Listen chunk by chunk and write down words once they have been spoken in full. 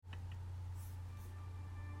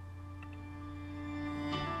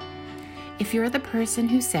If you're the person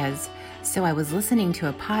who says, "So I was listening to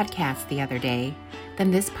a podcast the other day," then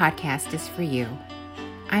this podcast is for you.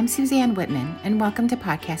 I'm Suzanne Whitman, and welcome to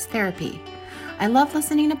Podcast Therapy. I love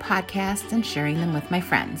listening to podcasts and sharing them with my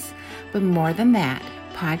friends. But more than that,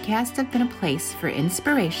 podcasts have been a place for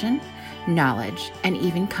inspiration, knowledge, and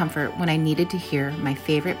even comfort when I needed to hear my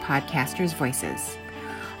favorite podcasters' voices.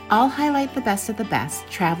 I'll highlight the best of the best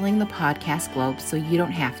traveling the podcast globe so you don't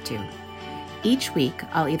have to. Each week,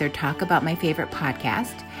 I'll either talk about my favorite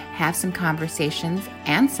podcast, have some conversations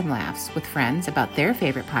and some laughs with friends about their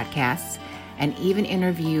favorite podcasts, and even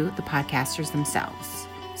interview the podcasters themselves.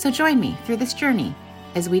 So join me through this journey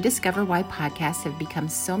as we discover why podcasts have become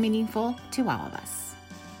so meaningful to all of us.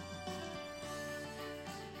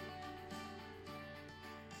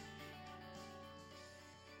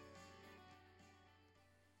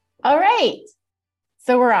 All right.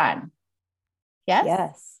 So we're on. Yes?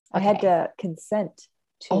 Yes. Okay. I had to consent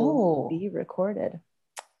to be recorded.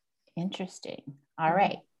 Interesting. All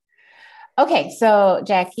right. Okay. So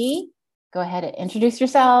Jackie, go ahead and introduce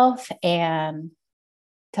yourself and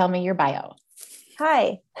tell me your bio.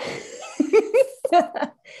 Hi.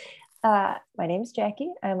 My name's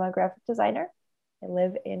Jackie. I'm a graphic designer. I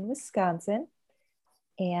live in Wisconsin,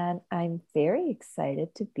 and I'm very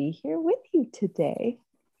excited to be here with you today.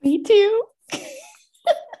 Me too.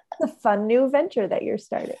 A fun new venture that you're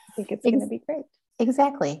starting. I think it's going to be great.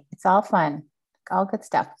 Exactly. It's all fun. All good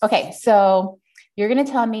stuff. Okay. So you're going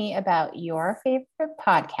to tell me about your favorite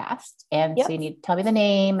podcast. And Yep. So you need to tell me the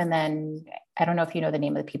name, and then I don't know if you know the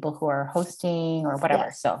name of the people who are hosting or whatever.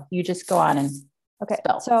 Yes. So you just go on and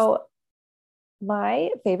spell. So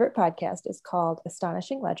my favorite podcast is called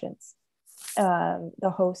Astonishing Legends.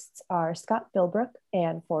 The hosts are Scott Bilbrook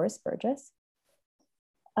and Forrest Burgess.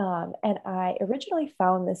 And I originally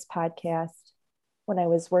found this podcast when I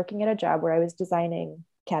was working at a job where I was designing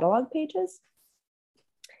catalog pages.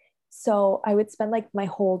 So I would spend like my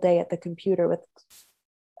whole day at the computer with,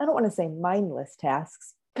 I don't want to say mindless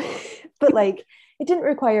tasks, but like it didn't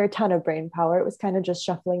require a ton of brain power. It was kind of just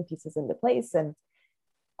shuffling pieces into place. And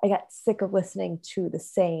I got sick of listening to the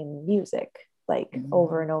same music like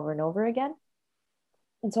over and over and over again.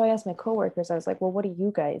 And so I asked my coworkers, I was like, well, what do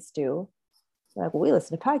you guys do? They're like, well, we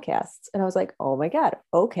listen to podcasts. And I was like, oh my God,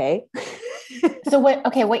 okay. So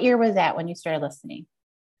what year was that when you started listening?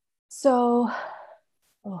 So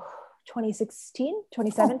 2016,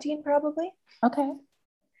 2017, probably. Okay.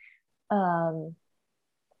 And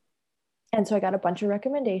so I got a bunch of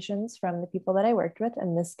recommendations from the people that I worked with.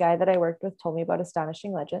 And this guy that I worked with told me about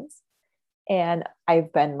Astonishing Legends. And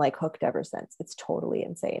I've been like hooked ever since. It's totally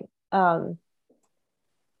insane.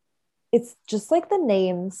 It's just like the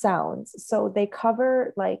name sounds. So they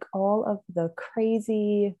cover like all of the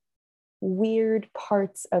crazy, weird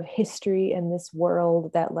parts of history in this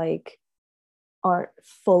world that like aren't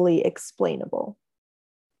fully explainable.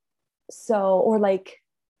 So, or like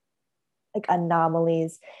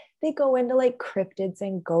anomalies. They go into like cryptids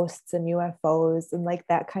and ghosts and UFOs and like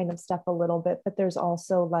that kind of stuff a little bit. But there's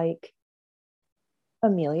also like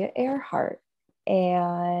Amelia Earhart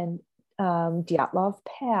and Dyatlov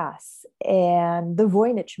Pass and the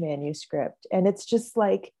Voynich manuscript. And it's just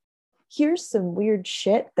like, here's some weird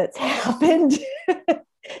shit that's happened.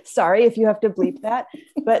 Sorry if you have to bleep that,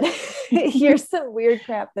 but here's some weird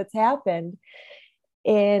crap that's happened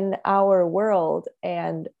in our world.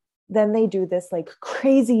 And then they do this like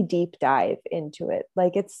crazy deep dive into it.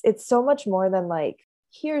 Like it's so much more than like,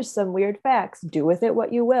 here's some weird facts, do with it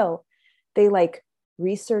what you will. They like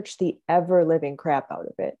research the ever living crap out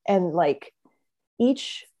of it. And like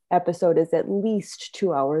each episode is at least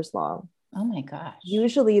 2 hours long. Oh my gosh.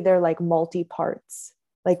 Usually they're like multi-parts.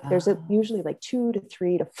 Like there's usually like 2 to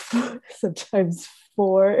 3 to 4, sometimes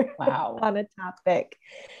 4 on a topic.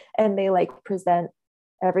 And they like present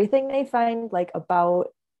everything they find like about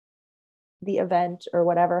the event or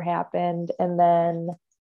whatever happened. And then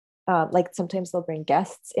like sometimes they'll bring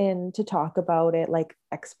guests in to talk about it, like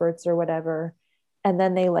experts or whatever. And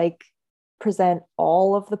then they like present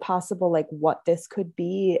all of the possible, like what this could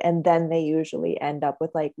be. And then they usually end up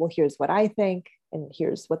with like, well, here's what I think. And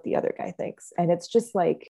here's what the other guy thinks. And it's just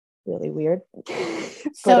like really weird.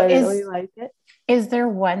 So I really like it. Is there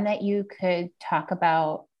one that you could talk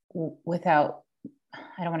about without,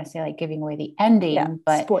 I don't want to say like giving away the ending,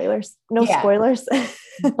 but spoilers, spoilers,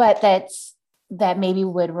 but that maybe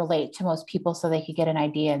would relate to most people so they could get an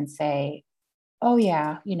idea and say, oh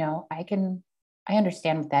yeah, I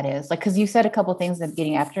understand what that is. Like, cause you said a couple of things in the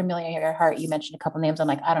beginning after Amelia Earhart, you mentioned a couple of names. I'm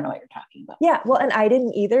like, I don't know what you're talking about. Yeah. Well, and I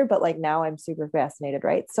didn't either, but like now I'm super fascinated.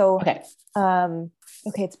 Right. So, okay.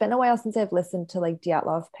 It's been a while since I've listened to like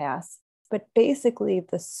Dyatlov Pass. But basically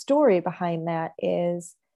the story behind that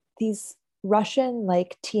is these Russian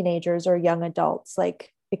like teenagers or young adults,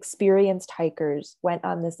 like experienced hikers, went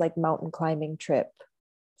on this like mountain climbing trip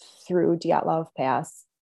through Dyatlov Pass.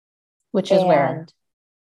 Which is where?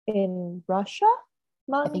 In Russia,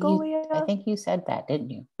 Mongolia. I think you said that, didn't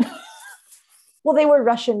you? Well, they were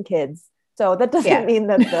Russian kids, so that doesn't mean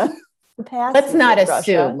that the past. Let's not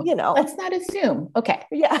assume. Russia, let's not assume. Okay.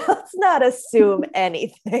 Yeah, let's not assume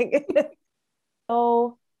anything.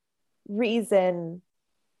 No reason,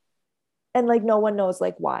 and like no one knows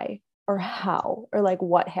like why or how or like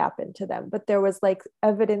what happened to them. But there was like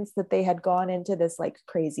evidence that they had gone into this like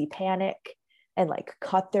crazy panic and like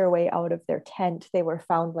cut their way out of their tent. They were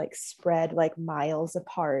found like spread like miles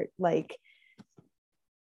apart, like,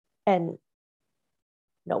 and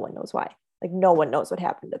no one knows why. Like no one knows what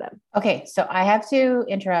happened to them. Okay, so I have to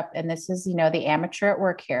interrupt, and this is, the amateur at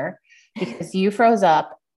work here, because you froze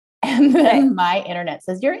up and then my internet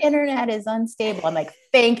says your internet is unstable. I'm like,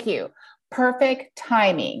 thank you. Perfect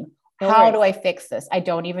timing. How do I fix this? I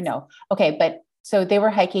don't even know. Okay, but so they were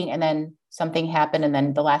hiking and then something happened, and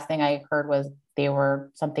then the last thing I heard was they were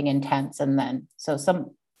something intense, and then so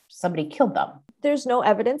somebody killed them. There's no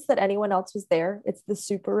evidence that anyone else was there. It's the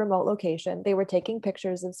super remote location. They were taking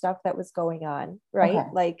pictures of stuff that was going on, right? Okay.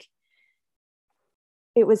 Like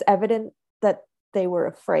it was evident that they were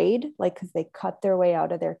afraid, like, because they cut their way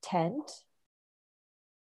out of their tent.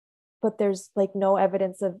 But there's like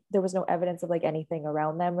there was no evidence of like anything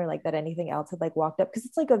around them or like that anything else had like walked up, because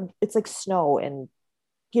it's like snow and,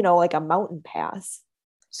 like a mountain pass.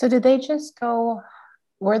 So did they just go,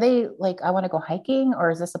 were they like, I want to go hiking, or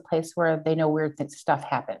is this a place where they know weird stuff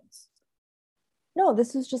happens? No,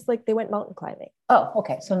 this is just like they went mountain climbing. Oh,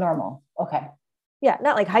 okay. So normal. Okay. Yeah,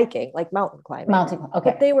 not like hiking, like mountain climbing.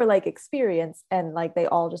 Okay. But they were like experienced, and like they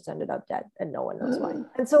all just ended up dead and no one knows why.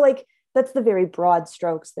 And so like that's the very broad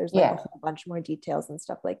strokes. There's like a whole bunch more details and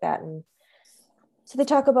stuff like that. And so they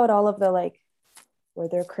talk about all of the like, were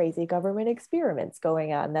there crazy government experiments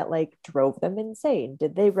going on that like drove them insane?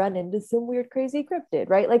 Did they run into some weird crazy cryptid,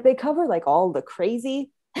 right? Like they cover like all the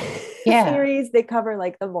crazy theories. They cover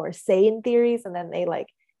like the more sane theories, and then they like,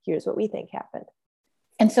 here's what we think happened.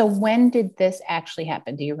 And so when did this actually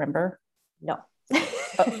happen? Do you remember? No.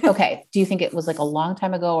 Okay. Do you think it was like a long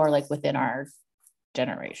time ago or like within our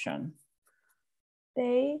generation?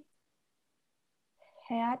 They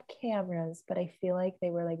had cameras, but I feel like they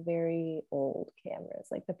were like very old cameras.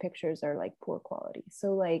 Like the pictures are like poor quality.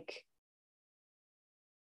 So like,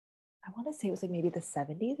 I want to say it was like maybe the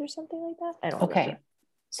 70s or something like that. I don't know. Okay.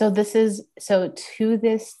 So to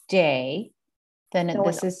this day, then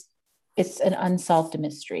it's an unsolved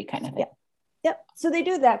mystery kind of thing. Yep. So they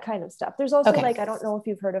do that kind of stuff. There's also like, I don't know if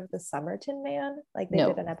you've heard of the Somerton Man. Like they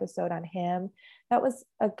did an episode on him. That was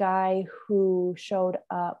a guy who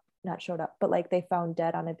not showed up, but like they found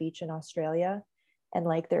dead on a beach in Australia. And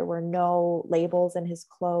like there were no labels in his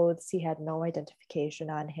clothes. He had no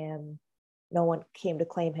identification on him. No one came to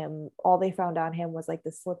claim him. All they found on him was like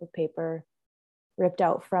this slip of paper ripped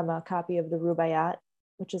out from a copy of the Rubaiyat,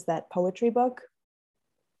 which is that poetry book,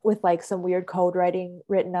 with like some weird code writing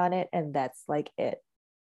written on it, and that's like it.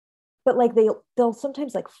 But like they'll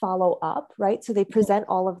sometimes like follow up, right? So they present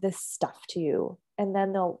all of this stuff to you, and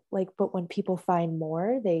then they'll like, but when people find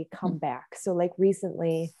more, they come back. So like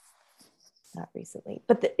recently,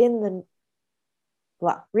 the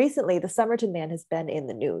Somerton Man has been in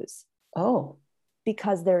the news. Oh,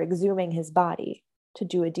 because they're exhuming his body to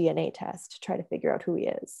do a DNA test to try to figure out who he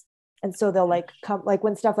is. And so they'll like come, like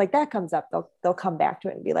when stuff like that comes up, they'll come back to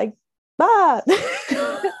it and be like, Bob,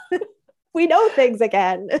 we know things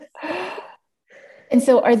again. And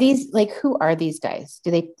so are these like, who are these guys?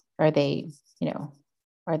 Are they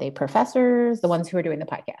professors, the ones who are doing the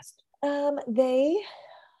podcast? They,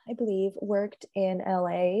 I believe, worked in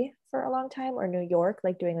LA for a long time, or New York,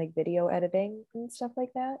 like doing like video editing and stuff like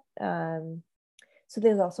that. So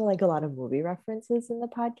there's also like a lot of movie references in the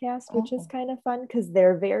podcast, which is kind of fun because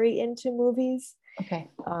they're very into movies. Okay.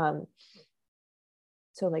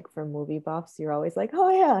 So like for movie buffs, you're always like, oh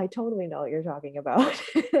yeah, I totally know what you're talking about.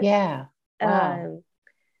 Yeah. Wow.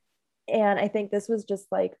 And I think this was just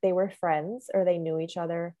like they were friends, or they knew each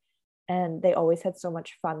other, and they always had so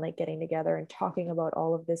much fun like getting together and talking about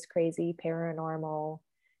all of this crazy paranormal,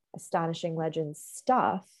 astonishing legends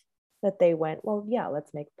stuff, that they went, well, yeah,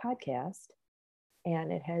 let's make a podcast.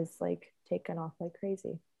 And it has like taken off like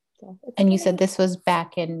crazy. So and you said this was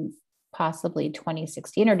back in possibly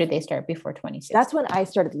 2016, or did they start before 2016? That's when I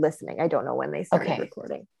started listening. I don't know when they started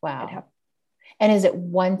recording. Wow. And is it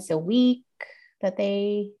once a week that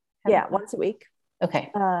they have once a week.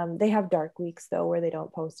 Okay. They have dark weeks though, where they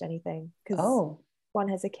don't post anything because one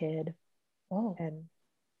has a kid and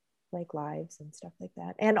like lives and stuff like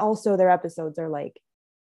that. And also their episodes are like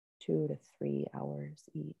 2 to 3 hours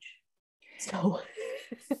each. So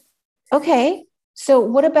okay. So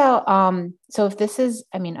what about, so if this is,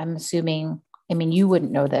 I mean, I'm assuming, I mean, you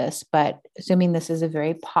wouldn't know this, but assuming this is a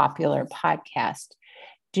very popular podcast,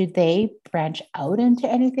 do they branch out into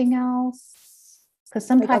anything else? Because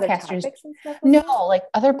some like other podcasters, topics and stuff like no, that? like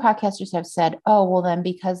other podcasters have said, oh, well, then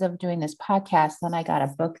because of doing this podcast, then I got a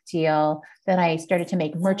book deal. Then I started to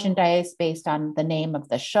make merchandise based on the name of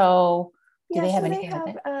the show. Do they have anything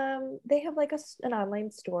like that? They have like an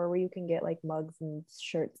online store where you can get like mugs and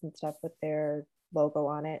shirts and stuff with their logo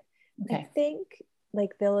on it. Okay. I think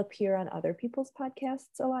like they'll appear on other people's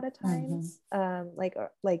podcasts a lot of times,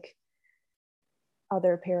 like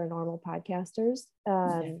other paranormal podcasters.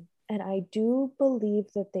 And I do believe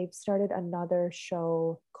that they've started another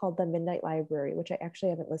show called The Midnight Library, which I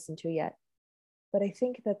actually haven't listened to yet. But I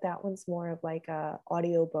think that one's more of like a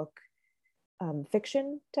audiobook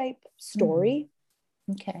fiction type story.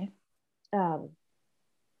 Okay. And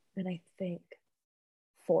I think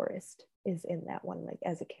Forrest is in that one, like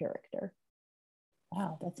as a character.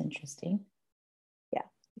 Wow, that's interesting. Yeah,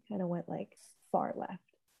 it kind of went like far left.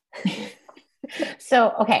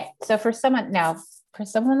 So, okay. So for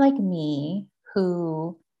someone like me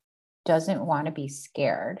who doesn't want to be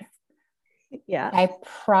scared, yeah, I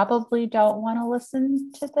probably don't want to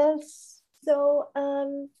listen to this. So,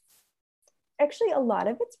 actually a lot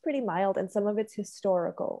of it's pretty mild and some of it's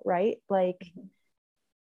historical, right? Like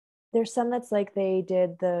there's some that's like they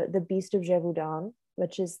did the Beast of Gévaudan,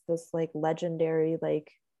 which is this like legendary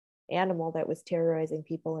like animal that was terrorizing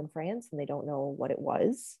people in France and they don't know what it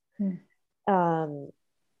was.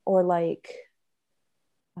 Or like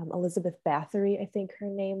Elizabeth Bathory, I think her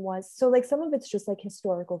name was. So like some of it's just like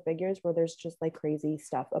historical figures where there's just like crazy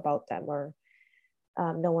stuff about them, or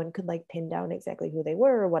no one could like pin down exactly who they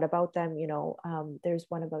were or what about them, you know. There's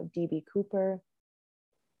one about DB Cooper,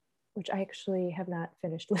 which I actually have not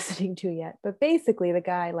finished listening to yet, but basically the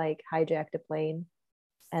guy like hijacked a plane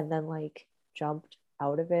and then like jumped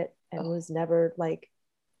out of it and was never like,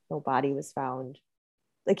 no body was found.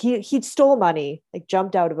 Like he stole money, like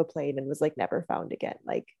jumped out of a plane and was like never found again.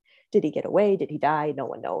 Like, did he get away? Did he die? No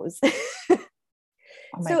one knows.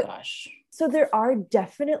 Oh my gosh. So there are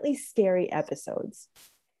definitely scary episodes,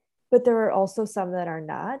 but there are also some that are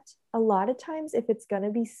not. A lot of times if it's going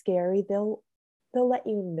to be scary, they'll let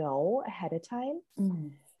you know ahead of time.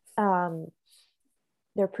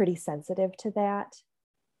 They're pretty sensitive to that.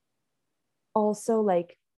 Also,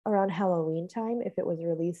 like around Halloween time, if it was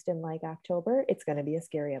released in like October, it's going to be a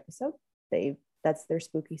scary episode. That's their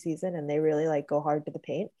spooky season and they really like go hard to the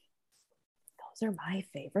paint. Those are my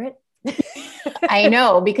favorite. I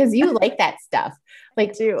know, because you like that stuff.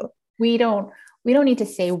 Like we don't need to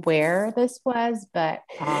say where this was, but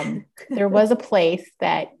there was a place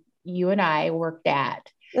that you and I worked at.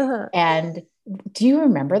 And do you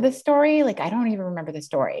remember the story? Like, I don't even remember the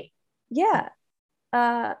story. Yeah.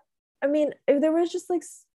 I mean, there was just like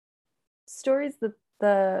stories that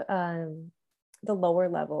the lower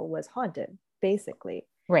level was haunted, basically.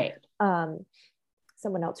 Right.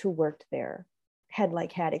 Someone else who worked there had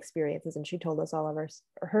experiences and she told us all of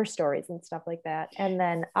her stories and stuff like that. And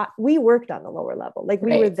then we worked on the lower level. Like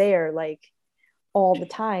we were there like all the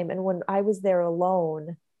time. And when I was there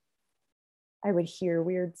alone, I would hear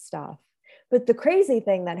weird stuff. But the crazy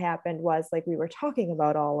thing that happened was like we were talking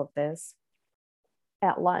about all of this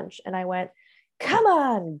at lunch and I went, come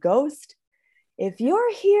on, ghost. If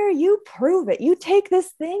you're here, you prove it. You take this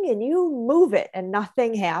thing and you move it, and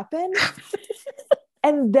nothing happened.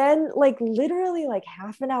 And then like literally like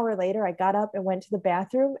half an hour later, I got up and went to the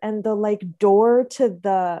bathroom and the like door to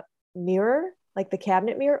the mirror, like the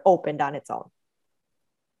cabinet mirror, opened on its own.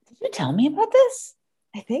 Did you tell me about this?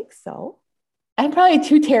 I think so. I'm probably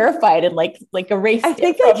too terrified and like erased. I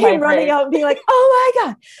think I came running out and being like, oh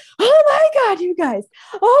my God, you guys.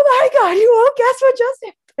 Oh my God, you won't guess what just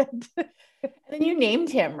happened. And then you named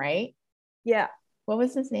him, right? Yeah. What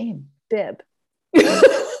was his name? Bib.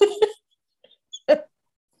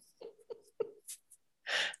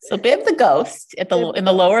 So Bib the ghost in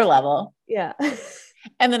the lower level. Yeah.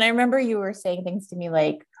 And then I remember you were saying things to me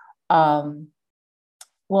like,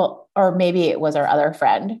 well, or maybe it was our other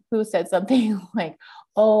friend who said something like,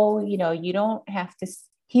 oh, you know, you don't have to,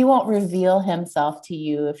 he won't reveal himself to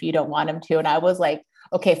you if you don't want him to. And I was like,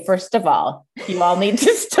 okay, first of all, you all need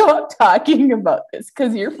to stop talking about this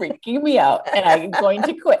because you're freaking me out and I'm going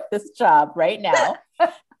to quit this job right now.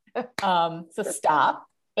 So stop.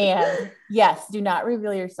 And yes, do not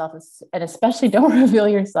reveal yourself, and especially don't reveal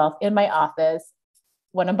yourself in my office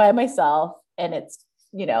when I'm by myself and it's,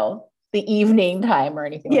 the evening time or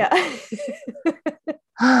anything like that.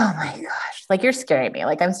 Oh my gosh. Like you're scaring me.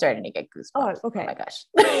 Like I'm starting to get goosebumps. Oh, okay. Oh my gosh.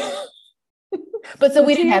 But so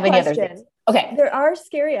we didn't have any other things. Okay. There are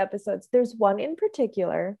scary episodes. There's one in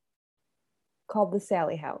particular called The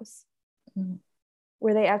Sally House,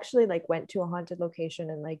 where they actually like went to a haunted location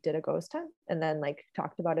and like did a ghost hunt and then like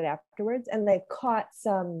talked about it afterwards, and they caught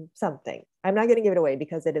something. I'm not going to give it away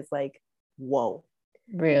because it is like, whoa.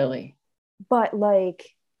 Really? But like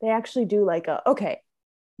they actually do like okay,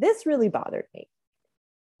 this really bothered me.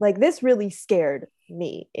 Like this really scared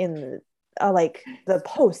me in like the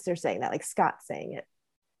posts are saying that, like Scott's saying it.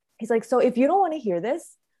 He's like, so if you don't want to hear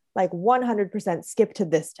this, like 100% skip to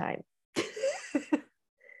this time.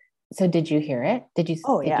 So did you hear it?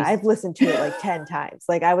 Oh yeah, I've listened to it like 10 times.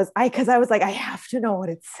 Like I was like, I have to know what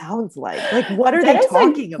it sounds like. Like, what are they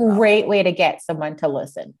talking about? Great way to get someone to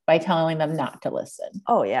listen by telling them not to listen.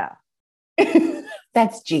 Oh yeah.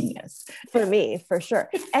 That's genius. For me, for sure.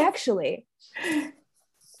 Actually,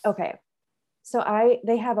 okay. So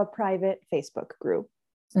they have a private Facebook group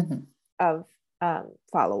of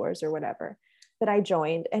followers or whatever that I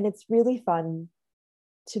joined, and it's really fun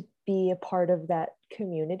to be a part of that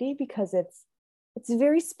community because it's a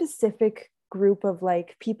very specific group of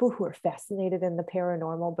like people who are fascinated in the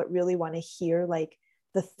paranormal but really want to hear like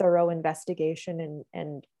the thorough investigation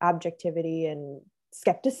and objectivity and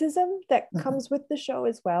skepticism that comes with the show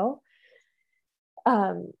as well.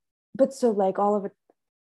 But so like all of it,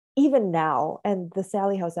 even now, and the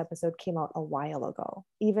Sally House episode came out a while ago,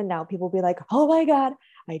 even now people be like, oh my God,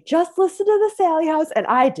 I just listened to the Sally House and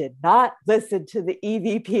I did not listen to the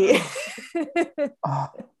EVP. Oh,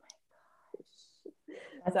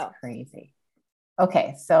 that's crazy.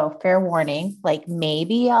 Okay, so fair warning, like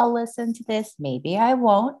maybe I'll listen to this, maybe I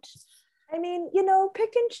won't. I mean,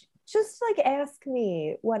 pick and just like ask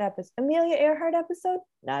me what episode. Amelia Earhart episode,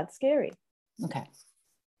 not scary. Okay.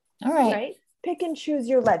 All right. Right? Pick and choose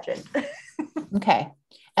your legend. Okay.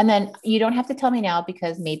 And then you don't have to tell me now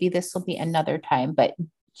because maybe this will be another time, but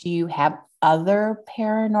do you have other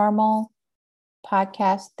paranormal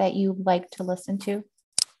podcasts that you like to listen to?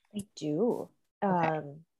 I do. Okay.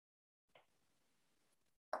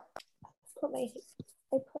 I put my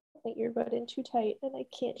earbud in too tight and I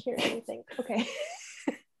can't hear anything. Okay.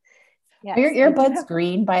 Yes, are your earbuds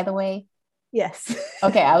green, by the way? Yes.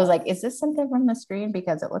 Okay. I was like, is this something from the screen?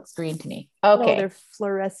 Because it looks green to me. Okay. No, they're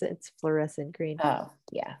fluorescent green. Oh,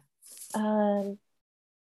 yeah.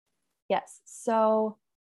 Yes. So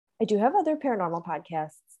I do have other paranormal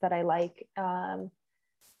podcasts that I like. I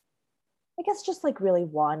guess just like really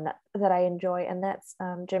one that I enjoy, and that's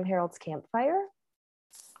Jim Harold's Campfire,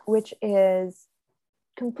 which is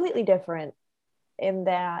completely different in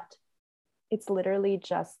that it's literally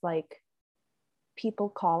just like people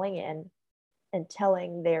calling in and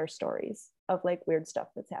telling their stories of like weird stuff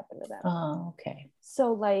that's happened to them. Oh, okay.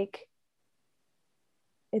 So like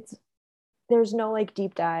there's no like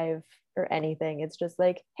deep dive or anything. It's just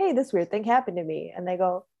like, hey, this weird thing happened to me. And they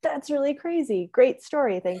go, that's really crazy. Great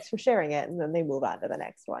story. Thanks for sharing it. And then they move on to the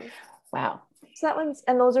next one. Wow. So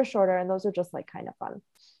and those are shorter and those are just like kind of fun.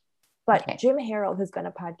 But okay. Jim Harold has been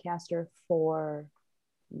a podcaster for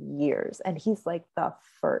years and he's like the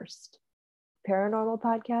first paranormal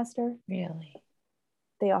podcaster. Really?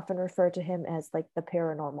 They often refer to him as like the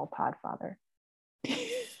paranormal podfather.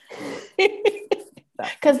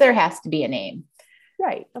 Because there has to be a name.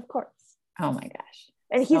 Right, of course. Oh my gosh.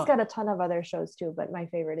 And he's got a ton of other shows too, but my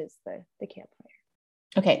favorite is the Campfire.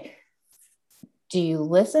 Okay. Do you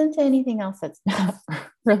listen to anything else that's not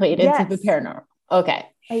related to the paranormal? Okay.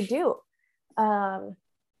 I do. I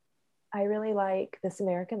really like This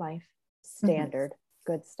American Life. Standard,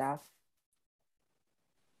 good stuff.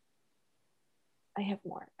 I have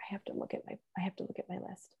more. I have to look at my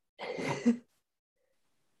list.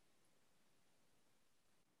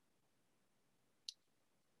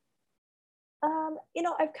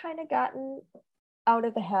 I've kind of gotten out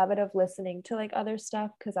of the habit of listening to like other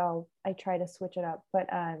stuff because I try to switch it up.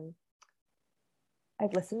 But I've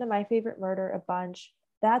listened to My Favorite Murder a bunch.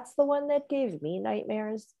 That's the one that gave me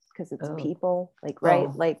nightmares because it's people, like,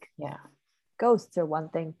 right? Like, yeah, ghosts are one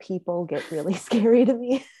thing. People get really scary to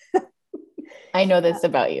me. I know this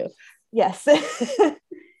about you. Yes.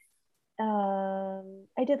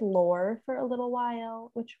 I did Lore for a little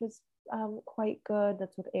while, which was quite good.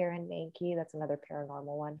 That's with Aaron Mahnke. That's another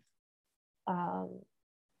paranormal one.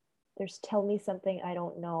 There's Tell Me Something I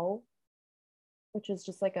Don't Know, which is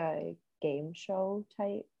just like a game show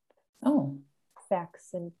type. Oh. Facts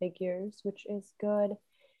and figures, which is good.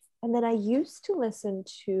 And then I used to listen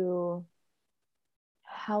to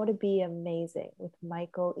How to Be Amazing with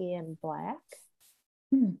Michael Ian Black.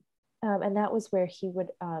 And that was where he would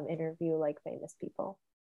interview like famous people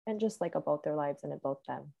and just like about their lives and about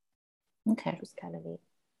them. Okay. Which was kind of neat.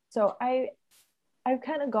 So I've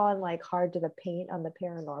kind of gone like hard to the paint on the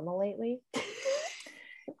paranormal lately,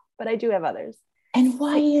 but I do have others. And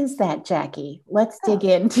why is that, Jackie? Let's dig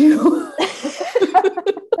into.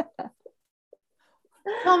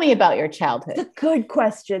 Tell me about your childhood. It's a good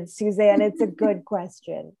question, Suzanne. It's a good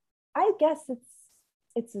question. I guess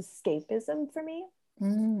it's escapism for me.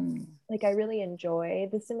 Like I really enjoy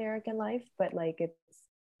this American life, but like it's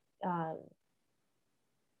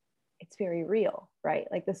very real, right?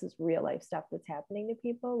 Like this is real life stuff that's happening to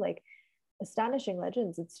people. Like Astonishing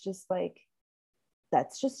Legends, it's just like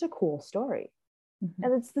that's just a cool story.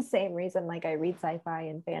 And it's the same reason like I read sci-fi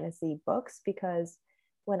and fantasy books, because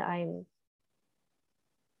when I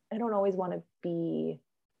don't always want to be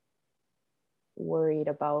worried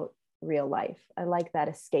about real life. I like that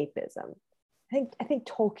escapism. I think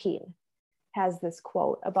Tolkien has this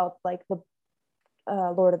quote about like the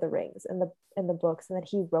Lord of the Rings and the books, and that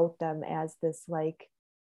he wrote them as this like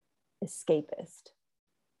escapist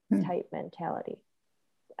type mentality.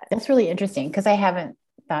 That's really interesting, because I haven't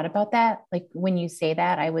thought about that. Like when you say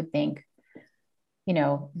that, I would think, you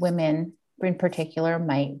know, women in particular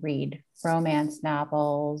might read romance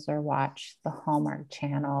novels or watch the Hallmark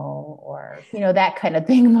Channel or, you know, that kind of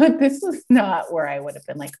thing. But this is not where I would have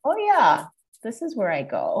been like, oh yeah, this is where I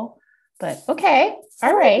go. But okay.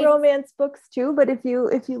 All right. Like romance books too. But if you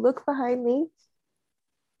look behind me,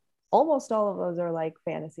 almost all of those are like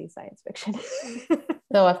fantasy science fiction.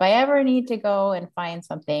 So if I ever need to go and find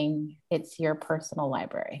something, it's your personal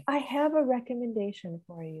library. I have a recommendation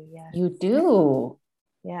for you. Yes. You do.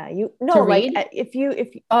 Yeah. If you're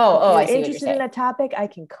interested in a topic, I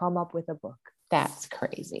can come up with a book. That's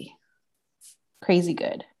crazy. Crazy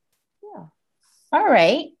good. Yeah. All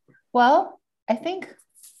right. Well, I think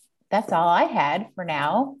that's all I had for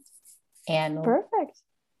now. And perfect.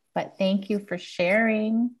 But thank you for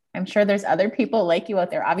sharing. I'm sure there's other people like you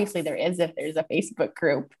out there. Obviously there is, if there's a Facebook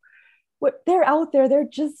group. They're out there.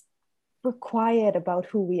 We're quiet about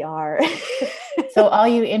who we are. So all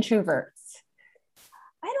you introverts.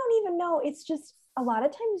 I don't even know. It's just a lot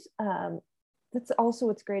of times, that's also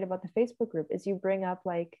what's great about the Facebook group is you bring up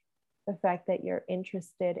like the fact that you're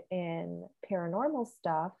interested in paranormal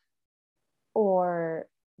stuff or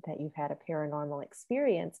that you've had a paranormal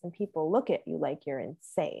experience, and people look at you like you're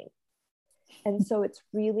insane. And so it's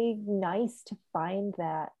really nice to find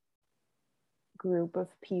that group of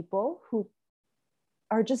people who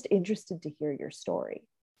are just interested to hear your story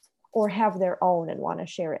or have their own and want to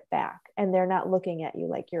share it back. And they're not looking at you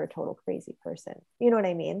like you're a total crazy person. You know what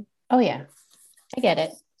I mean? Oh yeah, I get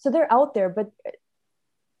it. So they're out there, but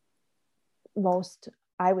most,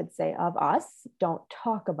 I would say, of us don't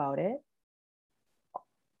talk about it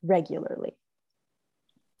regularly,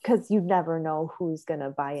 because you never know who's going to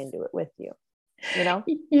buy into it with you. You know,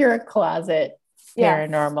 you're a closet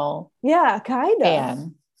paranormal. Yeah, kind of.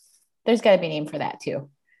 Fan. There's got to be a name for that too.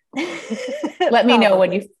 Let me know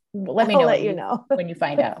when you when you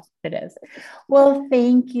find out what it is. Well,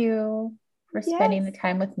 thank you for spending the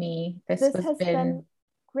time with me. This has been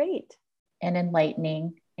great and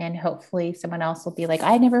enlightening, and hopefully someone else will be like,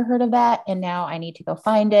 I never heard of that, and now I need to go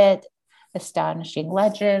find it. Astonishing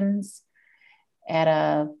Legends at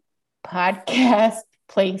a podcast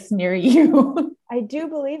place near you. I do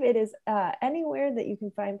believe it is anywhere that you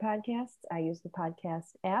can find podcasts. I use the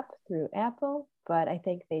podcast app through Apple, but I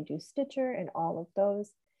think they do Stitcher and all of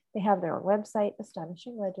those. They have their own website,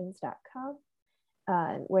 astonishinglegends.com,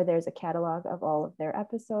 where there's a catalog of all of their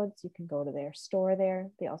episodes. You can go to their store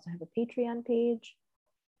there. They also have a Patreon page.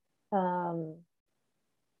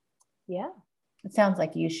 Yeah. It sounds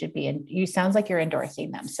like sounds like you're endorsing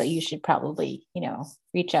them. So you should probably,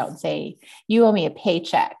 reach out and say, you owe me a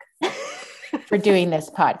paycheck for doing this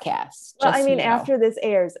podcast. Well, I mean, after this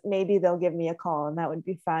airs, maybe they'll give me a call and that would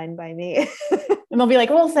be fine by me. And they'll be like,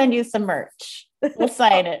 we'll send you some merch. We'll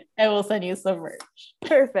sign it and we'll send you some merch.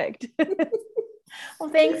 Perfect. Well,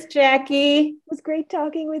 thanks, Jackie. It was great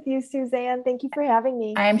talking with you, Suzanne. Thank you for having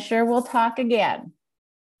me. I'm sure we'll talk again.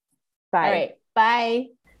 Bye. All right. Bye.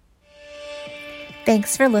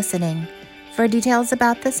 Thanks for listening. For details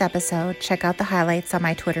about this episode, check out the highlights on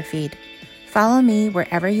my Twitter feed. Follow me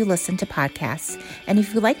wherever you listen to podcasts. And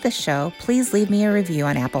if you like this show, please leave me a review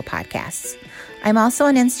on Apple Podcasts. I'm also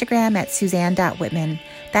on Instagram at Suzanne.Whitman.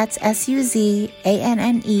 That's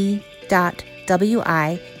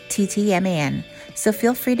SUZANNE.WITTMAN. So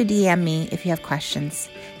feel free to DM me if you have questions.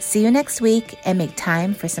 See you next week and make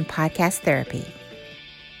time for some podcast therapy.